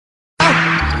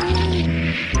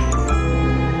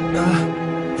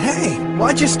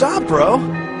Why'd you stop, bro?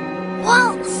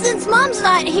 Well, since Mom's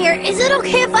not here, is it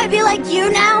okay if I be like you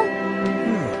now?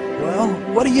 Well,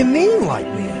 what do you mean, like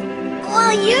me?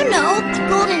 Well, you know, the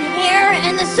golden hair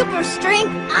and the super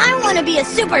strength. I want to be a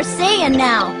Super Saiyan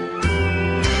now.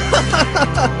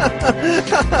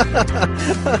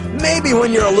 Maybe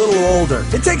when you're a little older.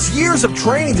 It takes years of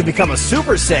training to become a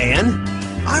Super Saiyan.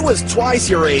 I was twice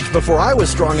your age before I was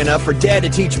strong enough for Dad to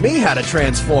teach me how to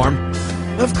transform.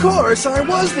 Of course, I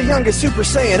was the youngest Super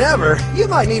Saiyan ever. You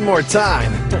might need more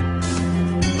time.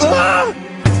 Ah!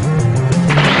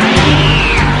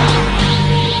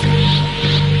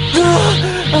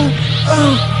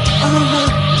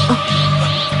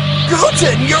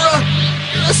 Goten, you're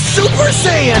a Super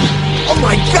Saiyan! Oh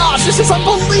my gosh, this is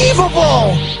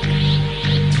unbelievable!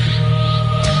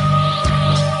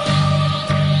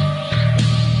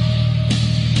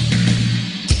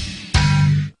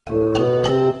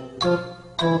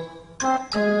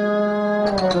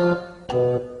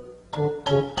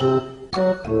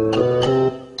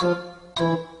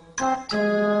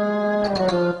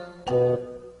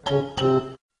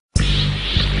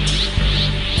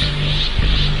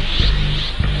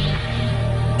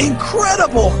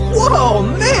 Incredible! Whoa,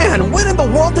 man! When in the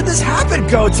world did this happen,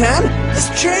 Goten? This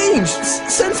changed!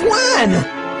 Since when?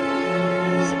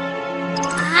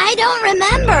 I don't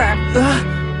remember.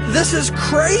 This is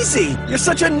crazy! You're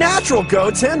such a natural,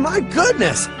 Goten! My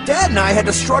goodness! Dad and I had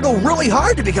to struggle really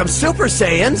hard to become Super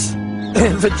Saiyans!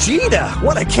 And Vegeta!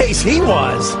 What a case he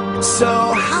was!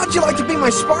 So, how'd you like to be my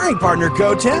sparring partner,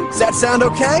 Goten? Does that sound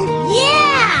okay?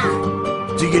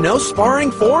 Yeah! Do you know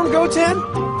sparring form, Goten?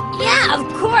 Yeah, of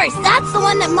course. That's the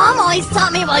one that Mom always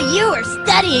taught me while you were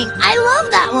studying. I love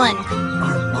that one.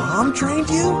 Our mom trained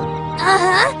you?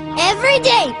 Uh-huh. Every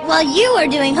day while you were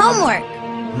doing homework.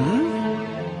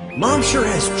 Mom sure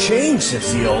has changed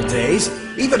since the old days.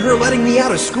 Even her letting me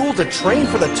out of school to train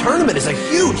for the tournament is a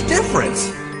huge difference.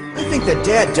 I think that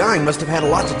Dad dying must have had a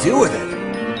lot to do with it.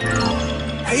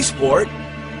 Hey, Sport.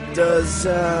 Does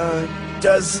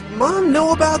Mom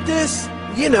know about this?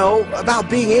 You know, about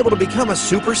being able to become a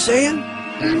Super Saiyan?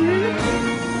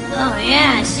 Oh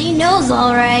yeah, she knows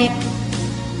all right.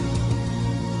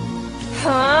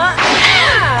 Huh?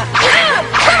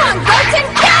 Come on, Goten,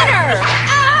 counter!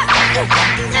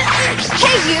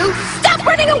 Hey, you! Stop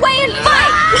running away and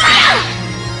fight!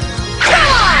 Come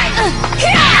on!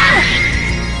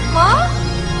 Huh?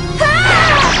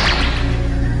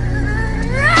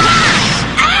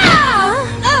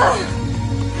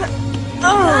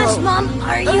 Gosh, Mom,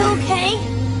 are you okay?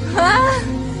 Huh?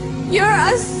 You're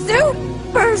a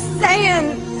Super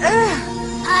Saiyan!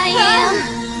 I am.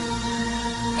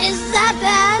 Is that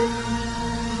bad?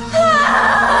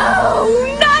 Oh,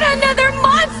 not another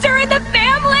monster in the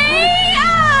family!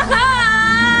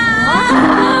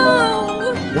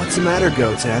 Oh. What's the matter,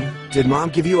 Goten? Did Mom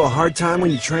give you a hard time when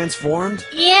you transformed?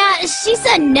 Yeah, she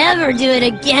said never do it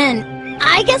again.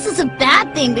 I guess it's a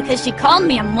bad thing because she called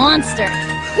me a monster.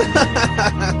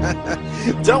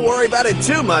 Don't worry about it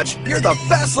too much. You're the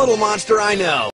best little monster I know.